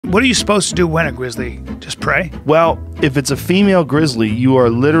What are you supposed to do when a grizzly? Just pray? Well, if it's a female grizzly, you are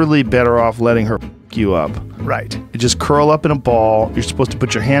literally better off letting her you up. Right. You just curl up in a ball. You're supposed to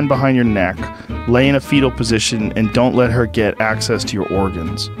put your hand behind your neck, lay in a fetal position, and don't let her get access to your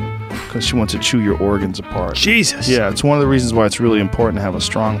organs, because she wants to chew your organs apart. Jesus. Yeah, it's one of the reasons why it's really important to have a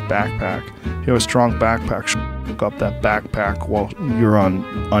strong backpack. If you have a strong backpack, hook up that backpack while you're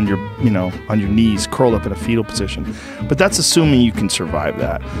on your on your knees, curled up in a fetal position. But that's assuming you can survive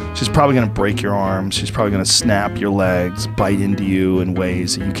that. She's probably going to break your arms. She's probably going to snap your legs, bite into you in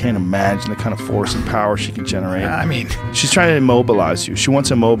ways that you can't imagine the kind of force and power she can generate. I mean, she's trying to immobilize you. She wants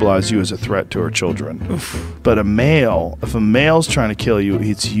to immobilize you as a threat to her children. Oof. But if a male's trying to kill you,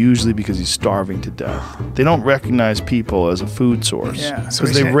 it's usually because he's starving to death. They don't recognize people as a food source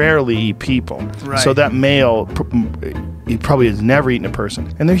because they rarely eat people. Right. So that male, he probably has never eaten a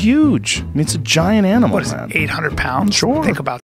person. And they're huge. I mean, it's a giant animal. What is it, 800 pounds? Sure. Think about